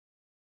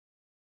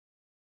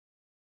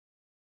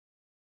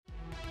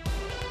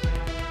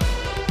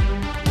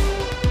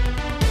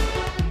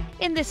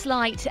In This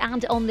Light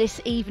and On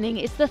This Evening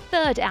is the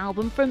third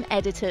album from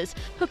Editors.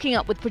 Hooking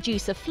up with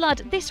producer Flood,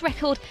 this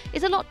record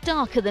is a lot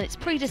darker than its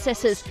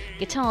predecessors.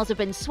 Guitars have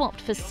been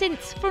swapped for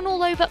synths for an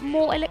all-over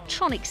more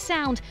electronic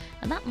sound,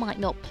 and that might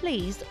not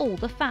please all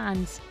the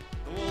fans.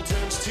 The world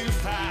turns too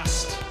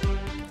fast.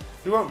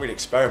 We weren't really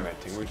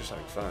experimenting, we were just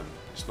having fun.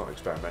 It's not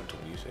experimental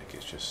music,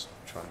 it's just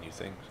trying new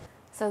things.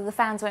 So the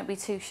fans won't be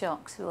too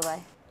shocked, will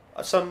they?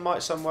 Some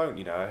might, some won't.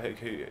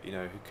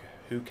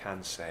 Who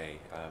can say?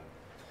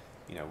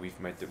 We've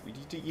made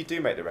you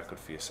do make the record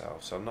for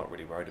yourself, so I'm not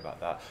really worried about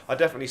that. I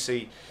definitely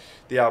see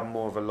the album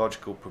more of a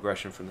logical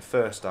progression from the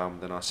first album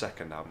than our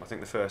second album. I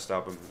think the first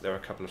album, there are a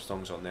couple of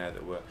songs on there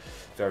that were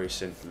very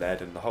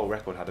synth-led, and the whole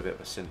record had a bit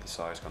of a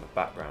synthesized kind of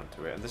background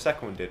to it, and the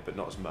second one did, but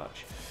not as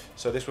much.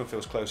 So this one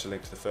feels closer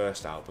linked to the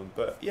first album,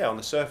 but yeah, on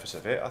the surface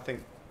of it, I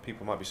think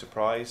people might be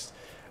surprised,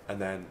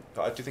 but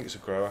I do think it's a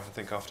grower. I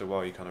think after a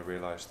while you kind of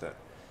realise that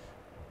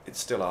it's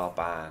still our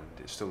band,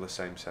 it's still the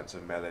same sense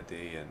of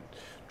melody and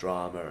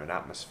drama and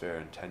atmosphere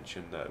and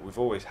tension that we've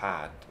always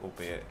had,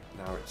 albeit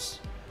now it's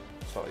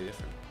slightly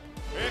different.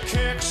 It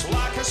kicks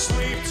like a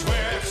sleep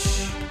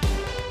twitch.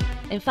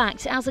 In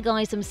fact, as the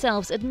guys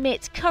themselves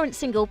admit, current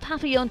single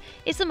Papillon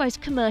is the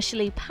most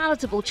commercially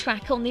palatable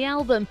track on the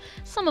album,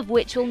 some of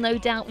which will no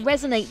doubt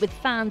resonate with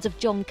fans of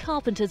John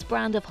Carpenter's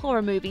brand of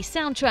horror movie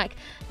soundtrack.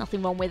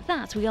 Nothing wrong with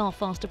that, we are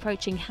fast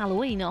approaching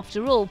Halloween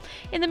after all.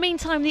 In the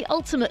meantime, the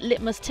ultimate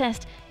litmus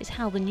test is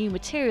how the new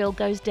material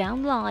goes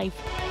down live.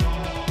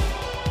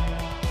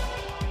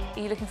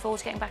 Are you looking forward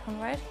to getting back on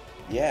the road?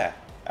 Yeah,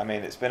 I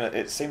mean,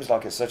 it seems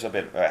like it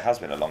has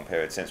been a long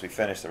period since we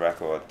finished the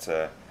record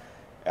to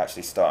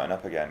actually starting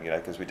up again,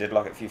 because we did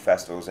like a few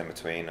festivals in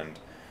between and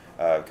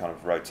kind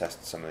of road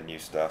tested some of the new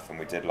stuff, and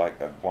we did like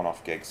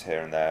one-off gigs here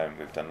and there, and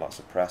we've done lots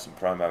of press and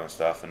promo and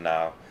stuff, and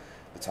now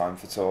the time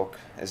for talk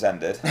is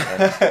ended.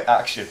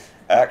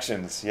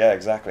 Actions, yeah,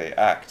 exactly,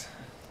 act.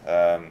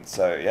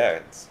 So yeah,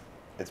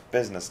 it's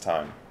business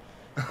time.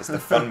 It's the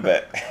fun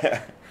bit.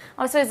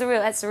 I suppose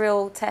that's the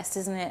real test,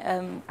 isn't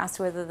it, as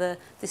to whether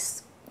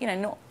this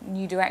not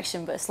new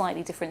direction, but a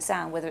slightly different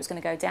sound, whether it's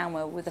going to go down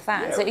well with the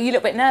fans. So are you a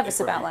little bit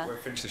nervous about that? We'll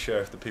finish the show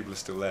if the people are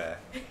still there.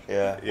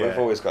 Yeah, we've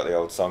always got the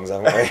old songs,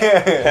 haven't we?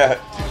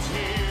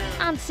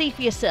 And see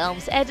for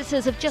yourselves,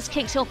 Editors have just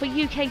kicked off a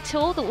UK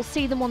tour that will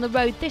see them on the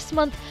road this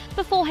month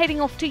before heading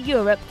off to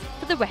Europe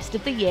for the rest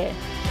of the year.